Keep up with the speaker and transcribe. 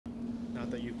Not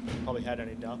that you probably had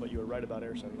any doubt, but you were right about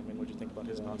Ersson. I mean, what did you think about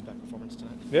his bounce-back performance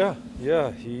tonight?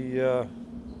 Yeah. He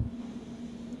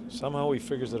somehow he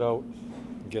figures it out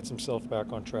and gets himself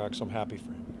back on track, so I'm happy for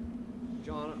him.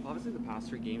 John, obviously the past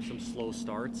 3 games, some slow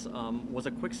starts. Was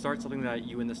a quick start something that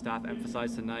you and the staff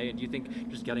emphasized tonight? And do you think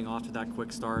just getting off to that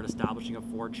quick start, establishing a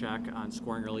forecheck and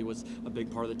scoring early was a big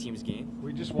part of the team's game?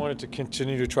 We just wanted to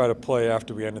continue to try to play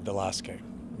after we ended the last game.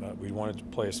 We wanted to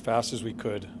play as fast as we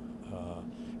could,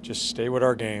 just stay with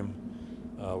our game.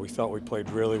 We thought we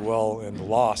played really well in the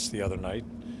loss the other night,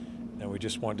 and we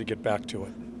just wanted to get back to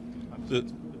it.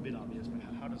 It's a bit obvious, but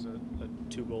how does a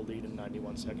 2-goal lead in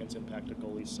 91 seconds impact a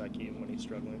goalie's psyche when he's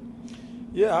struggling?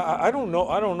 Yeah, I don't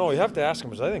know. You have to ask him,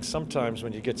 because I think sometimes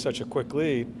when you get such a quick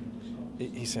lead,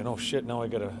 he's saying, "Oh shit, now I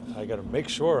gotta make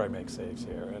sure I make saves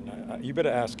here." And you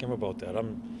better ask him about that.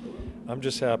 I'm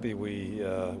just happy we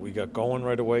got going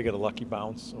right away, got a lucky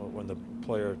bounce when the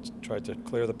player tried to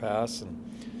clear the pass, and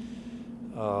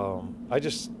I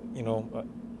just,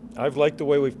 I've liked the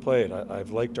way we've played.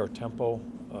 I've liked our tempo.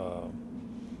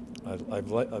 I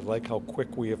like how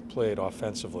quick we have played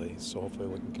offensively, so hopefully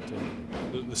we can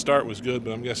continue. The start was good,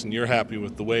 but I'm guessing you're happy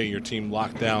with the way your team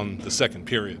locked down the second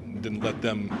period and didn't let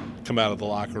them come out of the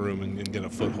locker room and get a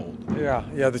foothold.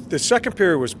 Yeah. The second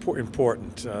period was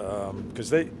important because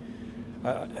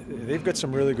they've got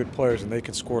some really good players and they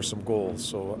can score some goals.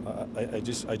 So I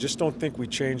just don't think we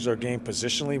changed our game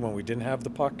positionally when we didn't have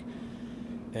the puck,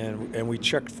 and we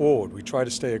checked forward. We tried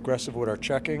to stay aggressive with our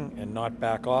checking and not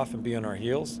back off and be on our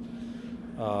heels.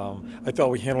 I thought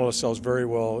we handled ourselves very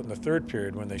well in the third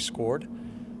period when they scored.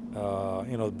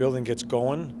 The building gets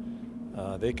going.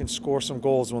 They can score some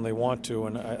goals when they want to,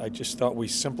 and I just thought we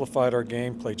simplified our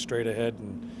game, played straight ahead,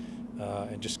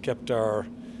 and just kept our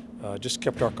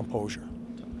composure.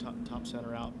 Top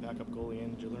center out, backup goalie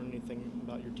in. Did you learn anything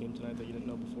about your team tonight that you didn't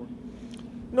know before?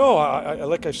 No,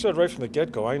 like I said right from the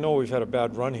get-go, I know we've had a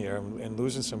bad run here and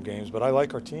losing some games, but I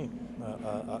like our team.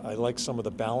 I like some of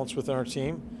the balance within our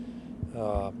team.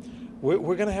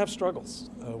 We're going to have struggles.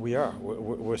 We are.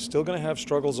 We're still going to have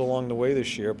struggles along the way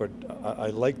this year, but I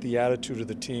like the attitude of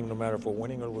the team no matter if we're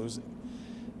winning or losing.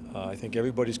 I think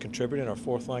everybody's contributing. Our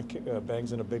fourth line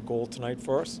bangs in a big goal tonight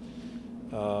for us.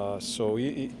 So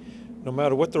no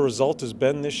matter what the result has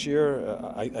been this year,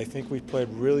 I think we've played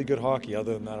really good hockey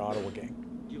other than that Ottawa game.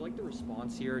 Do you like the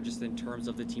response here just in terms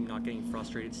of the team not getting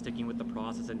frustrated, sticking with the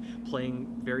process and playing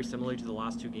very similarly to the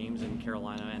last 2 games in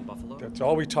Carolina and Buffalo? That's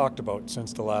all we talked about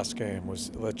since the last game was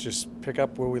let's just pick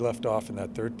up where we left off in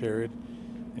that third period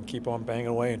and keep on banging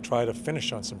away and try to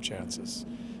finish on some chances.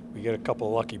 We get a couple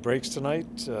of lucky breaks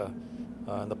tonight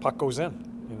and the puck goes in,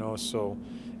 so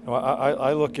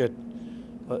I look at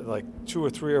like 2 or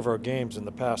 3 of our games in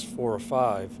the past 4 or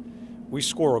 5, we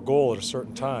score a goal at a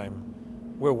certain time,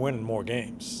 we're winning more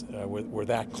games. We're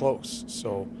that close.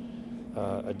 So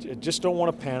I just don't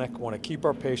want to panic, want to keep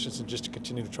our patience and just to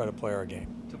continue to try to play our game.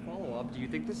 To follow up, do you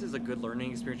think this is a good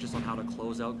learning experience just on how to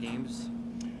close out games?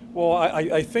 Well,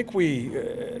 I think we,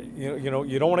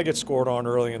 you don't want to get scored on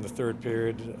early in the third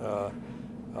period,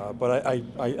 but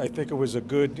I think it was a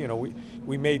good,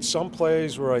 we made some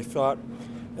plays where I thought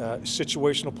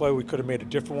situational play, we could have made a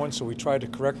different one, so we tried to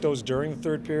correct those during the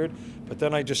third period, but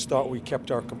then I just thought we kept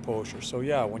our composure. So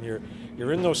yeah, when you're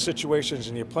in those situations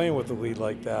and you're playing with a lead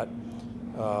like that,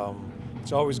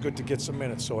 it's always good to get some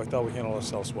minutes, so I thought we handled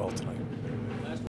ourselves well tonight.